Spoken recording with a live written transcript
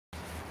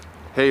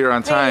Hey, you're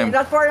on time. Hey,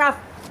 that's far enough.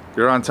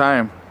 You're on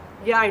time.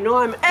 Yeah, I know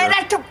I'm. And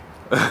I took.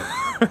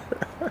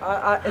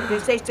 They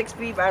say 6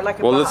 feet, but I like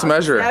it. Well, let's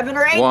measure. 7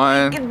 or 8.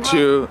 1,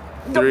 2,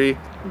 3.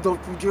 Don't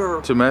you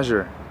dare. To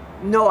measure.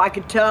 No, I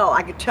could tell.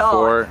 I could tell.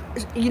 4.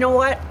 You know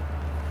what?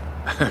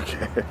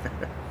 Okay.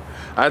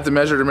 I have to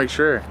measure to make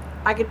sure.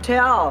 I could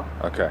tell.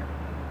 Okay.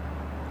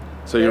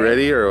 So you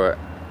ready or what?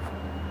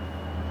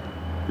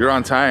 You're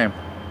on time.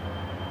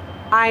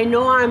 I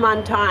know I'm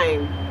on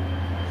time.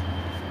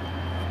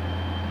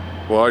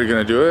 Well, are you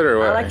gonna do it or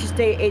what? I'd like to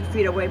stay 8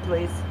 feet away,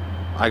 please.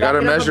 I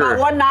gotta measure. About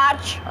 1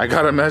 notch. I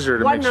gotta measure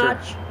to make sure. 1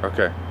 notch.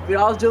 Okay. You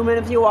all zoom in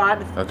if you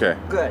want. Okay.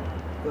 Good.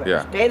 Good.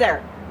 Yeah. Stay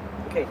there.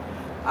 Okay.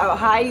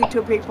 Hi, you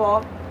two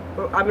people.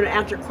 I'm going to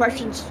answer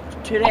questions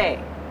today.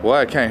 What?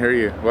 I can't hear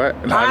you.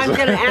 What? No, I'm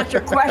going to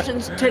answer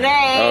questions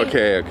today.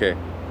 Okay. Okay.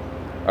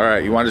 All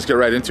right. You want to just get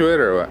right into it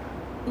or what?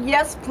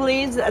 Yes,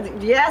 please.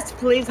 Yes,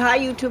 please. Hi,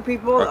 you two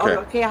people. Okay.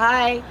 Okay.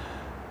 Hi.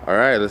 All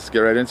right. Let's get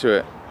right into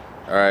it.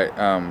 All right.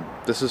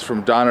 This is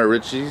from Donna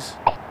Ritchie's.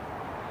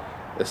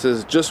 It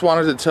says, just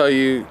wanted to tell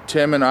you,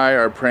 Tim and I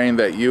are praying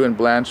that you and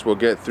Blanche will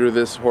get through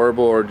this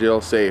horrible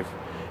ordeal safe.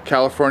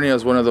 California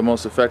is one of the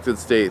most affected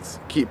states.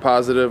 Keep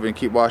positive and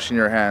keep washing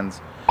your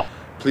hands.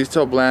 Please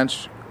tell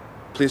Blanche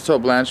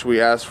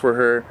we asked for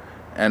her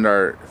and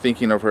are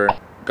thinking of her.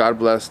 God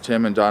bless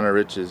Tim and Donna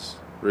Ritchie's.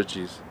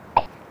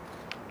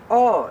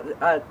 Oh,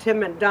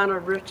 Tim and Donna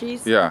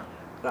Ritchie's? Yeah.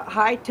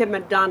 Hi, Tim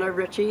and Donna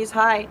Ritchie's.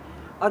 Hi.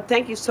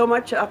 Thank you so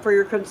much for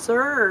your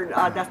concern.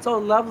 That's so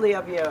lovely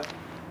of you.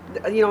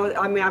 You know,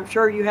 I mean, I'm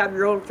sure you have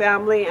your own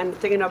family and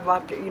thinking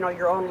about, you know,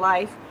 your own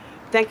life.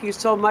 Thank you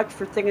so much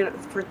for thinking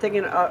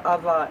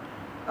of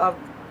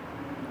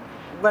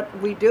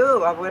what we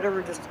do, of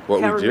whatever. Just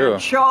what we do.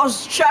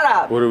 Shows. Shut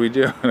up. What do we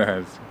do?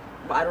 I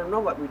don't know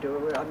what we do.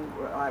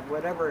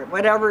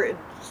 Whatever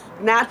it's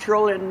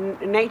natural in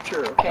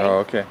nature. Okay. Oh,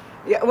 okay.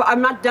 Yeah. Well,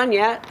 I'm not done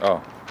yet.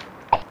 Oh.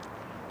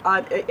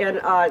 You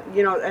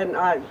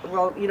know,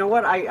 well, you know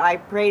what? I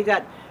pray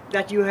that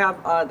you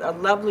have a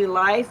lovely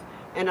life.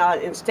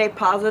 And stay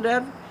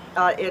positive,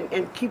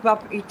 and keep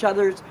up each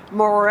other's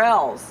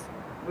morals.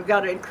 We've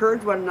got to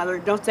encourage one another.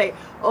 Don't say,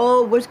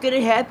 "Oh, what's going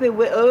to happen?"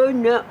 Oh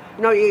no,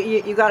 no.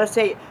 You got to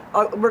say,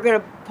 oh, "We're going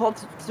to pull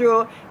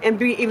through and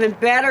be even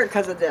better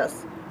because of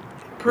this,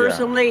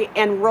 personally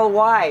and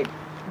worldwide,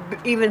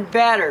 even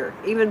better,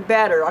 even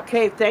better."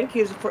 Okay, thank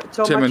you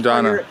so much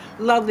for your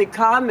lovely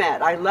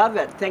comment. I love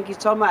it. Thank you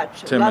so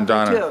much. Tim and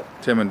Donna. Too.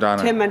 Tim and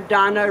Donna. Tim and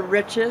Donna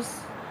Riches.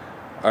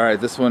 All right,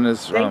 this one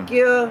is from... Thank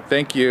you.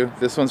 Thank you.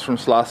 This one's from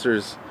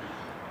Slossers.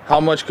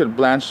 How much could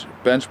Blanche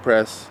bench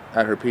press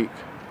at her peak?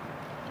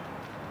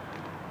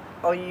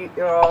 Oh,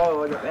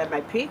 at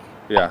my peak?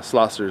 Yeah,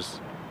 Slossers.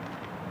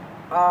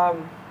 Well,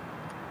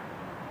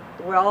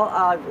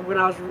 when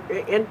I was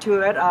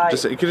into it,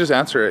 you could just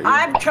answer it.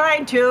 I'm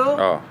trying to.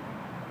 Oh.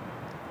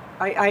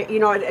 You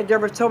know,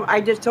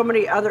 I did so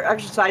many other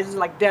exercises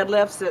like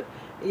deadlifts that,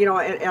 you know,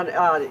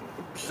 and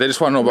they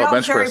just want to know about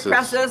bench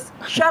presses.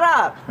 Shut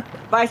up.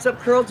 Bicep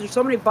curls. There's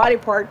so many body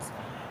parts,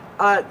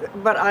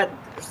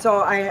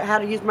 so I had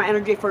to use my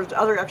energy for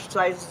other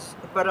exercises.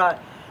 But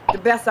the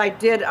best I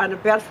did on the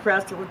bench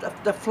press,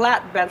 the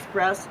flat bench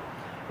press,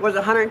 was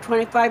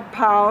 125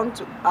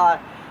 pounds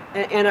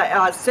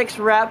and 6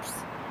 reps,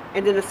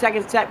 and then the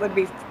second set would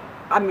be, yeah,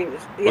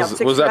 6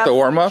 reps. Was that the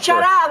warm up?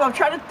 Shut up! I'm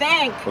trying to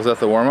think. Was that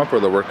the warm up or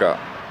the workout?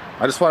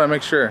 I just want to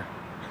make sure.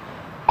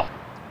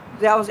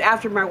 That was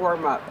after my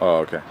warm up. Oh,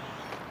 okay.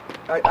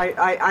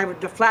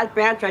 The flat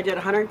bench, I did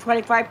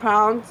 125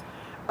 pounds,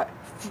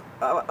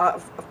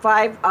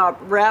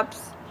 5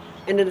 reps,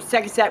 and then the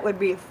second set would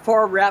be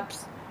 4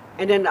 reps,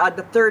 and then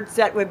the third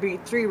set would be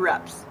 3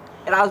 reps.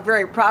 And I was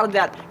very proud of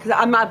that because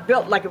I'm not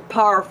built like a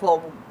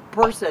powerful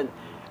person.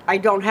 I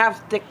don't have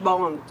thick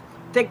bones.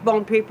 Thick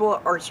bone people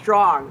are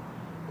strong.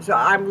 So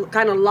I'm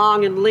kind of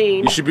long and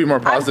lean. You should be more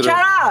positive.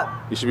 Shut up!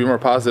 You should be more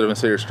positive and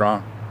say you're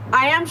strong.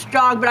 I am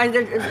strong, but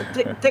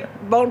thick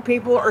bone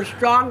people are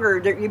stronger.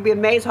 You'd be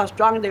amazed how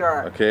strong they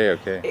are. Okay,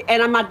 okay.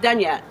 And I'm not done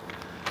yet.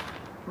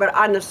 But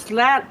on the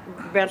slant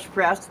bench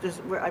press,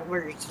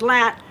 where you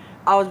slant,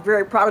 I was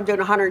very proud of doing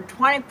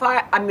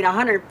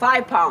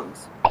 105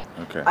 pounds.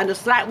 Okay. On the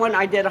slant one,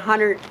 I did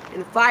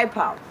 105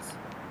 pounds.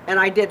 And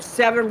I did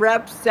 7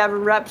 reps,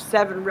 7 reps,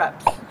 7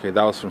 reps. Okay,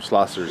 that was from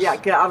Slossers. Yeah,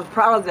 I was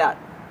proud of that.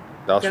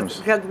 That was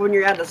because when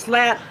you're at the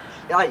slant,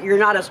 you're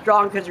not as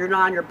strong because you're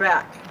not on your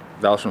back.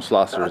 That was from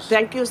Slossers.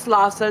 Thank you,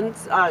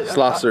 Slossons.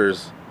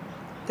 Slossers.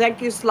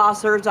 Thank you,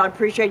 Slossers. I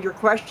appreciate your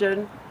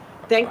question.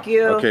 Thank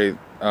you. Okay,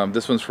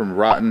 this one's from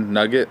Rotten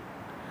Nugget.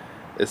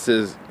 It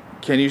says,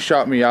 can you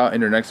shout me out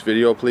in your next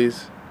video,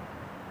 please?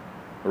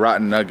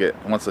 Rotten Nugget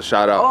wants a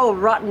shout out. Oh,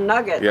 Rotten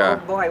Nugget. Yeah.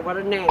 Oh, boy, what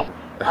a name.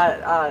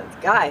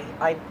 Guy,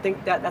 I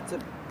think that's a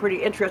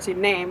pretty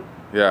interesting name.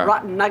 Yeah.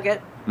 Rotten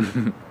Nugget.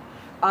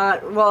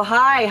 Well,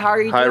 hi. How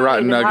are you doing? Hi,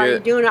 Rotten Nugget. How are you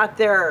doing out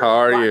there? How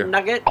are Rotten you?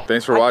 Nugget.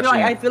 Thanks for watching.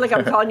 I feel like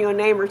I'm calling you a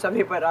name or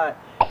something, but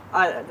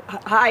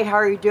hi. How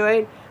are you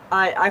doing?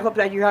 I hope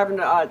that you're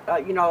having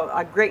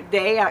a great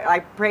day. I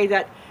pray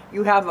that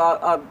you have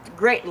a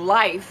great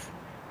life,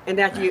 and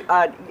that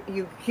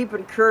you keep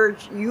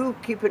encouraged,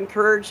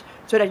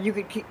 so that you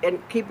can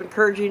keep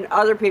encouraging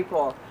other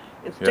people,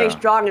 and stay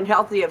strong and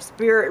healthy of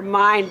spirit,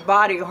 mind,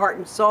 body, heart,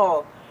 and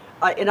soul,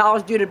 and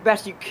always do the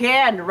best you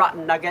can,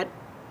 Rotten Nugget.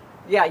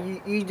 Yeah,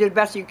 you do the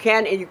best you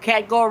can, and you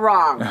can't go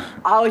wrong.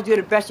 Always do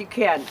the best you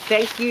can.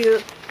 Thank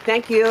you,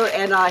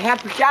 and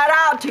happy shout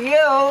out to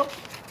you.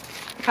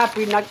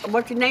 Happy Nugget.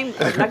 What's your name?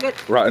 Nugget.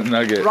 Rotten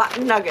Nugget.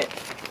 Rotten Nugget.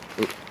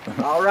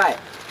 All right.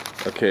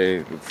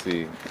 Okay, let's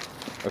see.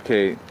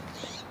 Okay,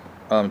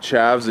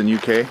 Chavs in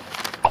UK.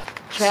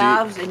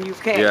 Chavs in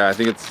UK. Yeah, I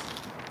think it's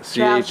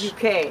Chavs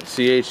UK.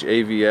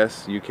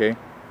 CHAVS UK.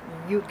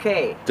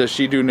 UK. Does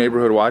she do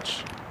Neighborhood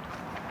Watch?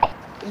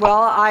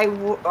 Well, I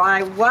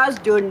was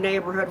doing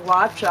Neighborhood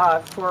Watch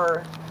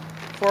for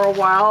a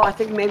while. I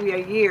think maybe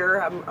a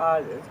year.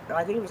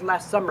 I think it was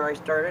last summer I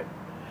started.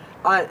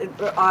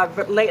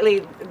 But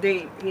lately,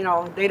 they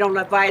don't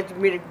advise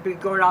me to be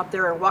going out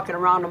there and walking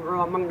around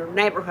among the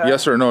neighborhood.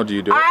 Yes or no? Do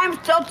you do it? I'm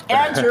still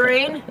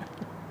answering.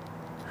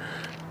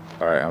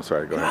 All right, I'm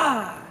sorry. Go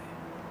ahead.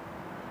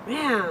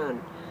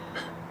 Man,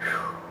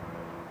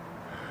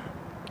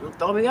 don't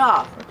throw me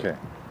off. Okay.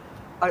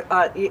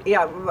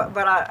 Yeah,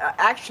 but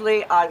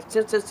actually,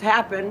 since this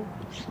happened,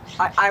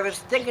 I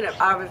was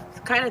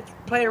kind of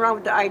playing around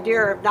with the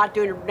idea of not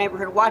doing a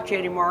Neighborhood Watch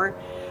anymore.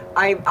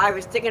 I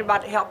was thinking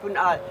about helping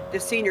the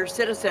senior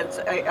citizens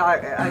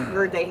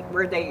where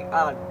they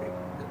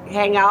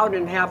hang out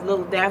and have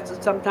little dances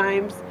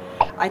sometimes.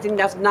 I think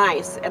that's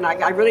nice, and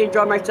I really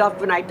enjoy myself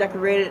when I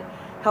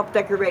help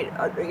decorate,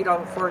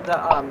 for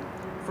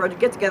the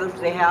get-togethers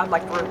they have,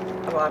 like for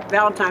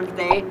Valentine's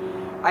Day.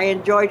 I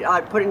enjoyed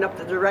putting up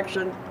the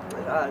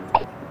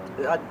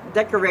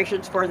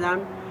decorations for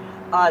them,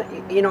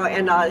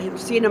 and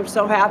seeing them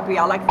so happy.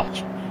 I like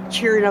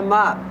cheering them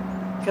up,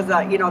 because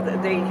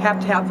they have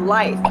to have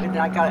life, and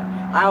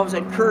I always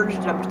encourage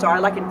them. So I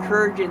like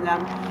encouraging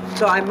them.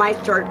 So I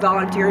might start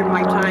volunteering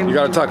my time. You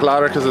gotta talk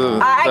louder because of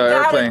the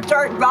airplane.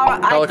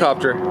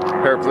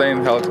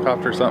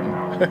 Helicopter, something.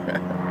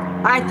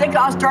 I think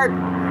I'll start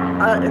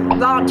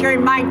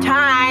volunteering my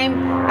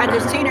time at the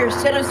senior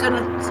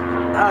citizens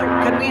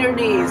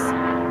communities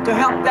to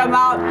help them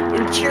out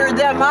and cheer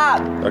them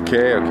up.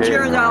 Okay.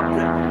 Cheer up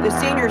the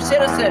senior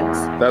citizens.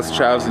 That's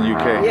Chavs in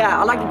UK. Yeah,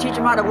 I like to teach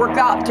them how to work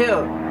out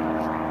too.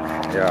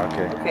 Yeah,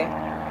 okay. Okay.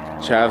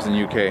 Chavs in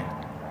UK.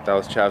 That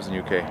was Chavs in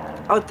UK.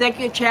 Oh, thank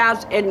you,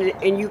 Chavs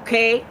in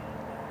UK.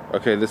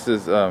 Okay, this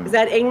is Is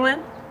that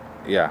England?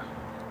 Yeah.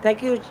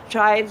 Thank you,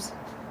 Chavs.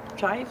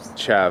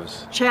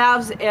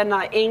 Chavs in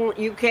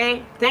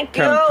UK. Thank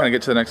you. Can I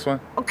get to the next one?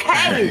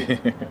 Okay.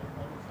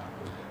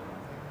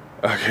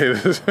 Okay,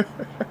 this is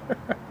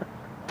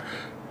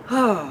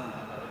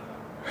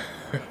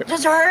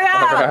Just hurry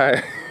up. All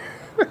right.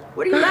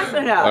 What are you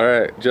laughing at? All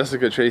right,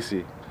 Jessica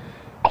Tracy.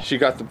 She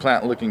got the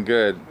plant looking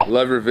good.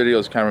 Love your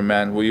videos,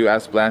 cameraman. Will you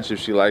ask Blanche if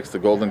she likes the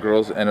Golden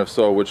Girls, and if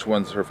so, which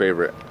one's her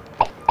favorite?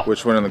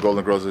 Which one in the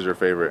Golden Girls is your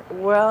favorite?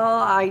 Well,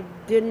 I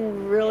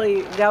didn't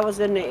really. That was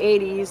in the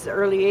 80s,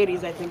 early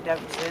 80s, I think that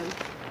was in.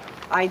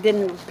 I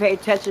didn't pay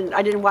attention.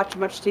 I didn't watch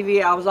much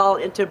TV. I was all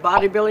into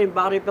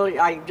bodybuilding.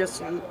 I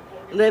just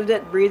lived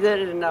it, breathed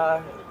it, and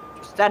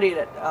studied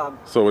it.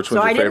 So which one's your favorite?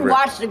 So I didn't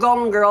watch the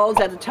Golden Girls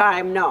at the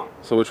time, no.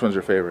 So which one's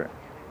your favorite?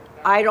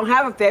 I don't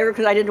have a favorite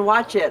because I didn't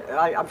watch it.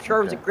 I'm sure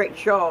it was a great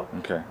show.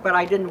 Okay. But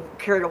I didn't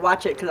care to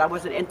watch it because I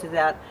wasn't into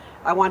that.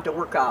 I wanted to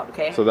work out,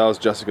 okay? So that was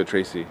Jessica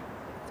Tracy.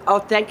 Oh,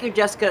 thank you,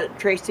 Jessica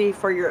Tracy,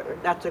 for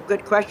that's a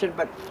good question,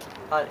 but,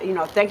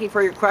 thank you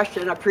for your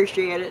question. I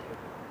appreciate it.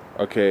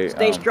 Okay.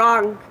 Stay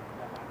strong,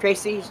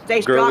 Tracy.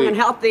 Stay strong and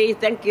healthy.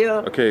 Thank you.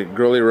 Okay,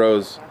 Girly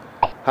Rose.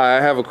 Hi,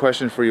 I have a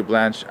question for you,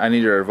 Blanche. I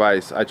need your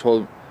advice. I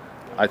told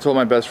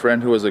my best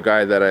friend, who was a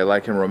guy, that I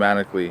like him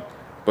romantically,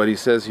 but he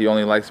says he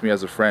only likes me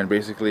as a friend.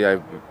 Basically,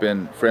 I've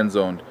been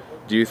friend-zoned.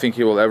 Do you think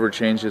he will ever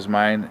change his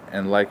mind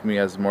and like me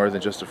as more than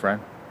just a friend?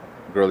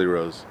 Girly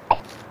Rose.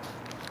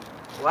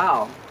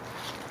 Wow.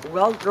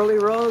 Well, Girly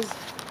Rose,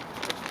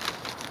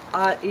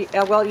 well,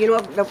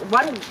 the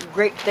one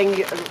great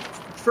thing,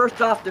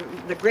 first off,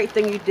 the great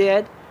thing you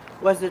did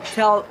was to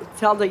tell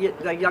the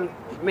young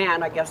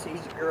man, I guess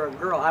he's a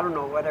girl, I don't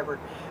know, whatever,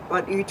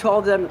 but you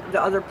told them, the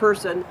other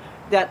person,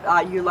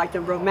 that you liked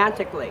them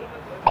romantically.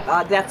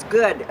 That's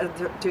good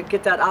to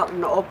get that out in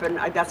the open.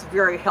 That's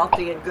very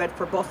healthy and good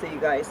for both of you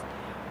guys.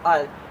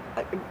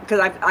 Because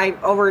I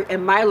over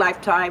in my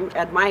lifetime,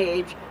 at my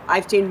age,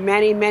 I've seen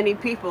many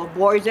people,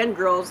 boys and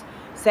girls,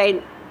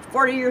 saying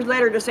 40 years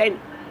later, just saying,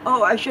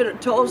 "Oh, I should have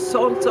told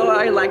so and so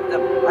I liked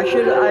them. I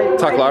should have."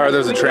 Talk louder.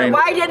 There's a train.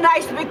 Why didn't I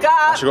speak up?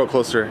 I should go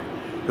closer.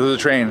 There's a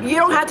train. You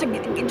don't have to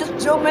just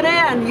zoom it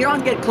in. You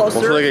don't get closer.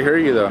 Hopefully they can hear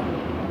you though.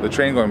 The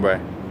train going by.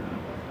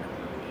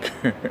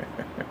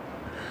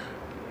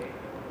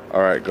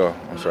 All right, go.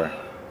 I'm sorry.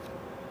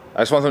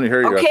 I just want them to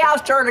hear you. Okay, I'll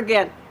start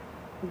again.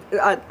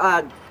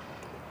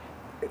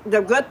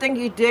 The good thing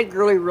you did,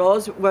 Girly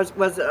Rose,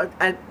 was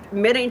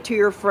admitting to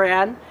your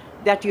friend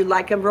that you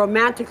like him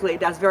romantically.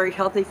 That's very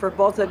healthy for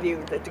both of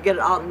you to get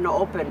it out in the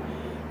open.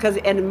 because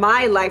in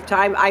my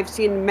lifetime, I've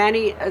seen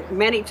many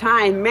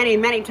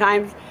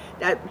times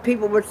that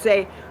people would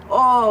say,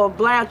 "Oh,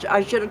 Blanche,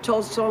 I should have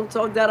told so and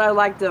so that I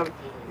liked them."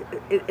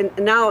 And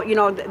now, you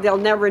know, they'll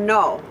never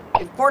know.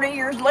 40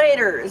 years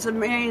later, it's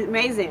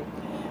amazing.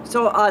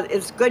 So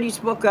it's good you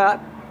spoke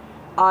up,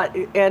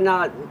 and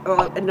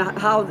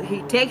how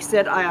he takes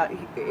it.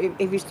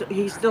 If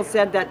he still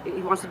said that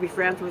he wants to be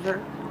friends with her.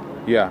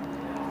 Yeah.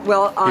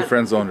 Well, he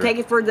friend zoned her. Take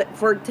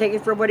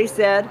it for what he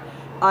said,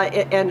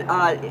 and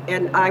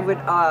I would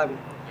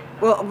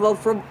well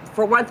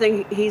for one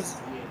thing,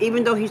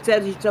 even though he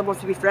said he still wants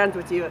to be friends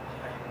with you,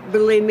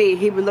 believe me,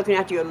 he was looking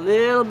at you a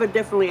little bit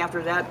differently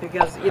after that,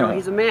 because you know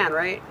he's a man,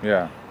 right?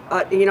 Yeah.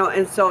 You know,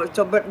 and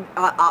but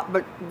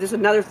this is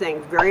another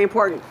thing, very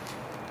important.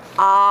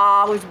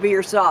 Always be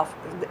yourself.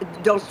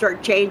 Don't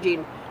start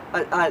changing.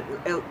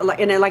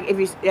 And then, like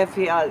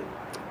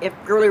if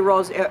Girly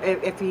Rose,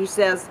 if he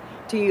says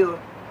to you,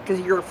 because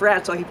you're a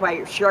friend, so he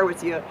probably share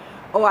with you,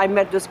 "Oh, I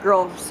met this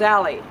girl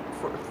Sally,"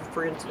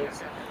 for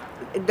instance.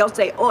 Don't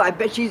say, "Oh, I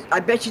bet she's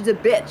a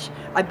bitch.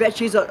 I bet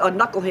she's a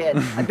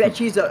knucklehead. I bet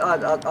she's a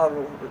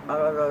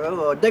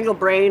dingle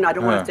brain." I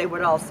don't want to say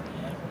what else.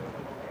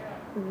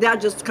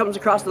 That just comes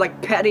across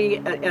like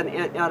petty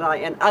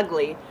and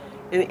ugly,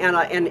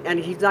 and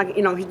he's not,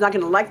 you know, he's not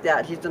going to like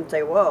that. He's going to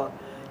say, "Whoa,"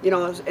 you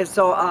know. And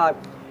so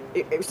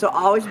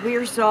always be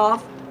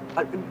yourself.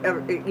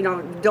 You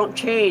know, don't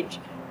change.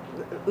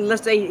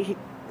 Let's say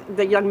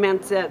the young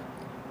man said,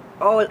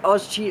 "Oh,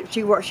 she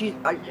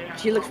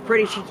looks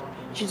pretty.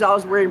 She's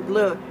always wearing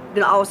blue."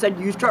 Then all of a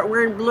sudden you start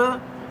wearing blue.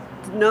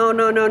 No.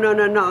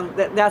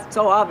 That's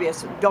so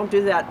obvious. Don't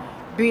do that.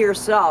 Be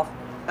yourself.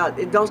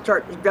 Don't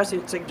start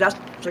dressing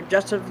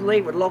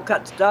suggestively with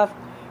low-cut stuff.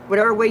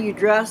 Whatever way you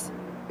dress,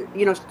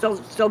 you know,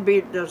 still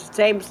be the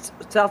same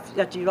self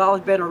that you've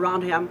always been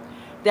around him.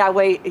 That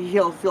way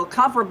he'll feel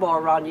comfortable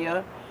around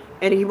you,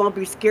 and he won't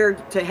be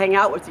scared to hang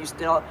out with you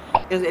still.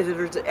 And if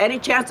there's any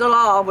chance at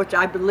all, which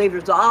I believe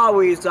there's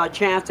always a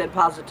chance and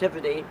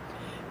positivity,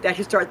 that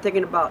you start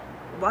thinking about,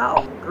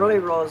 wow, Girly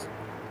Rose,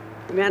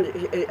 man,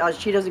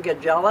 she doesn't get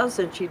jealous,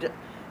 and she gives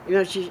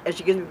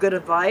me good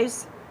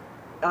advice.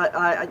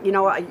 You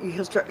know,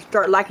 he'll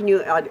start liking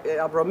you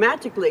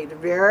romantically.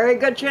 Very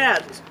good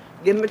chance.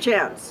 Give him a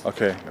chance.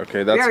 Okay,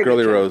 that's very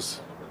Girly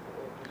Rose.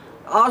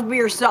 Always be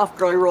yourself,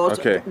 Girly Rose.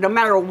 Okay. No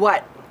matter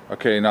what.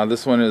 Okay, now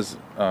this one is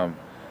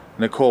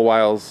Nicole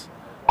Wiles.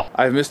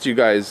 I've missed you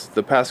guys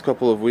the past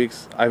couple of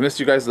weeks.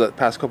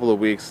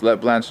 Let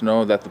Blanche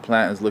know that the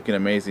plant is looking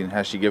amazing.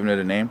 Has she given it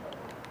a name?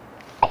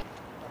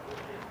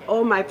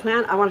 Oh, my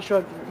plant? I want to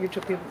show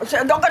YouTube people.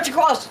 Don't get too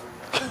close.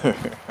 You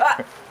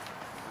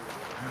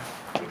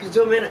can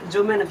zoom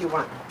in if you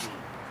want.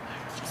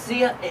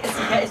 See,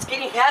 it's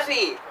getting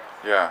heavy.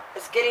 Yeah.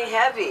 It's getting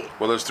heavy.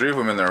 Well, there's 3 of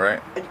them in there,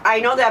 right? I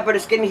know that, but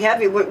it's getting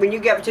heavy. When you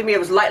gave it to me, it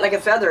was light like a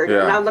feather.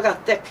 Yeah. Now look how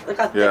thick.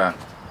 Yeah.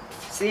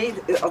 See?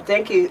 Oh,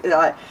 thank you.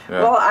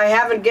 Well, I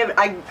haven't given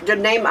the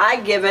name I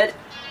give it.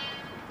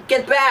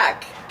 Get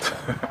back.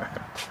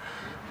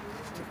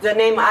 The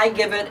name I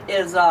give it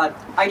is, I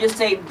just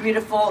say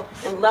beautiful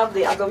and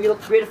lovely. I go, "You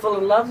look beautiful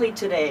and lovely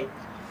today."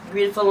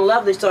 Beautiful and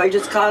lovely. So I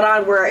just caught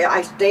on where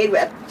I stayed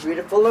with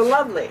beautiful and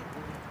lovely.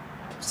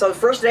 So the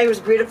first name is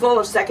beautiful,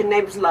 the second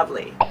name is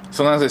lovely.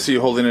 Sometimes I see you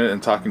holding it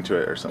and talking to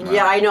it or something.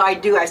 Yeah, I know, I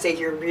do. I say,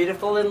 "You're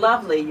beautiful and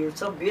lovely. You're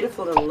so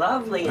beautiful and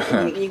lovely."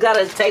 And you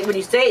gotta say, when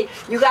you say it,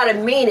 you gotta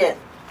mean it.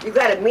 You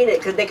gotta mean it,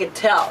 because they can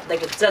tell. They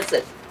can sense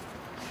it.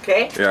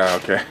 Okay? Yeah,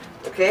 okay.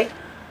 Okay?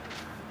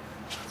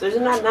 So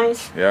isn't that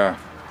nice? Yeah.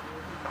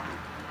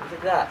 Look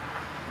at that.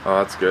 Oh,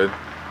 that's good.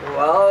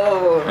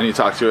 Whoa. And you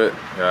talk to it?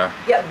 Yeah.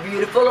 Yeah,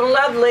 beautiful and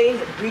lovely.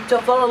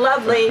 Beautiful and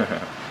lovely.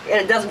 And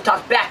it doesn't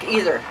talk back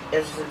either.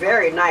 It's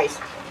very nice.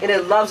 And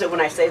it loves it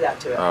when I say that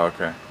to it. Oh,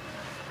 okay.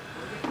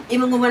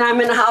 Even when I'm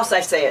in the house,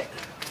 I say it.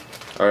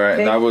 All right,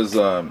 Okay. and that was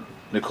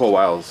Nicole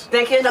Wiles.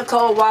 Thank you,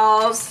 Nicole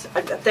Wiles.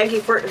 Thank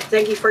you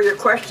for your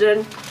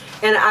question.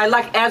 And I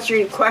like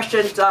answering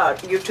questions,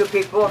 you two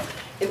people.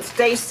 And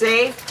stay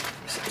safe,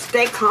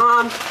 stay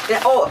calm.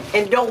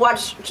 And don't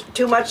watch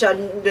too much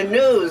the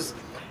news.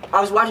 I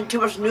was watching too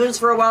much news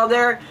for a while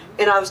there,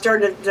 and I was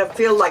starting to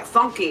feel like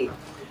funky.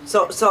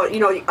 So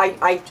you know,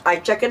 I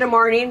check in the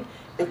morning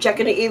and check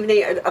in the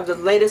evening of the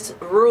latest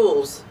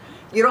rules.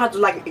 You don't have to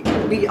like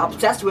be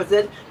obsessed with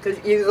it, because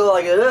you go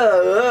like,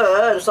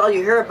 that's all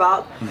you hear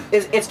about.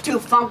 It's too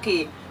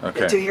funky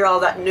to hear all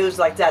that news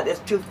like that.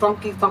 It's too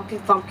funky.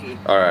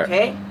 All right.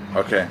 Okay.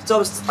 Okay.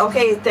 So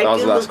okay, thank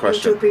was you, the last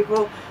question. two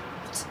people.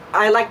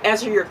 I like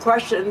answering your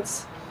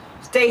questions.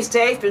 Stay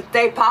safe and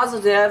stay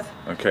positive.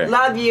 Okay.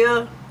 Love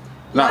you.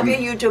 Love you,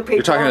 YouTube people.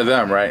 You're talking to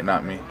them, right?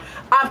 Not me.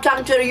 I'm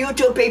talking to the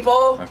YouTube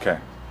people. Okay.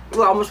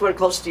 Well, I almost went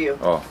close to you.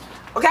 Oh.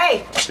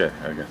 Okay. Okay.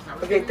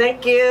 Okay,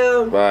 thank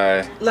you.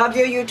 Bye. Love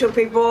you, YouTube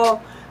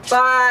people.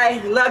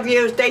 Bye. Love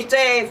you. Stay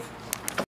safe.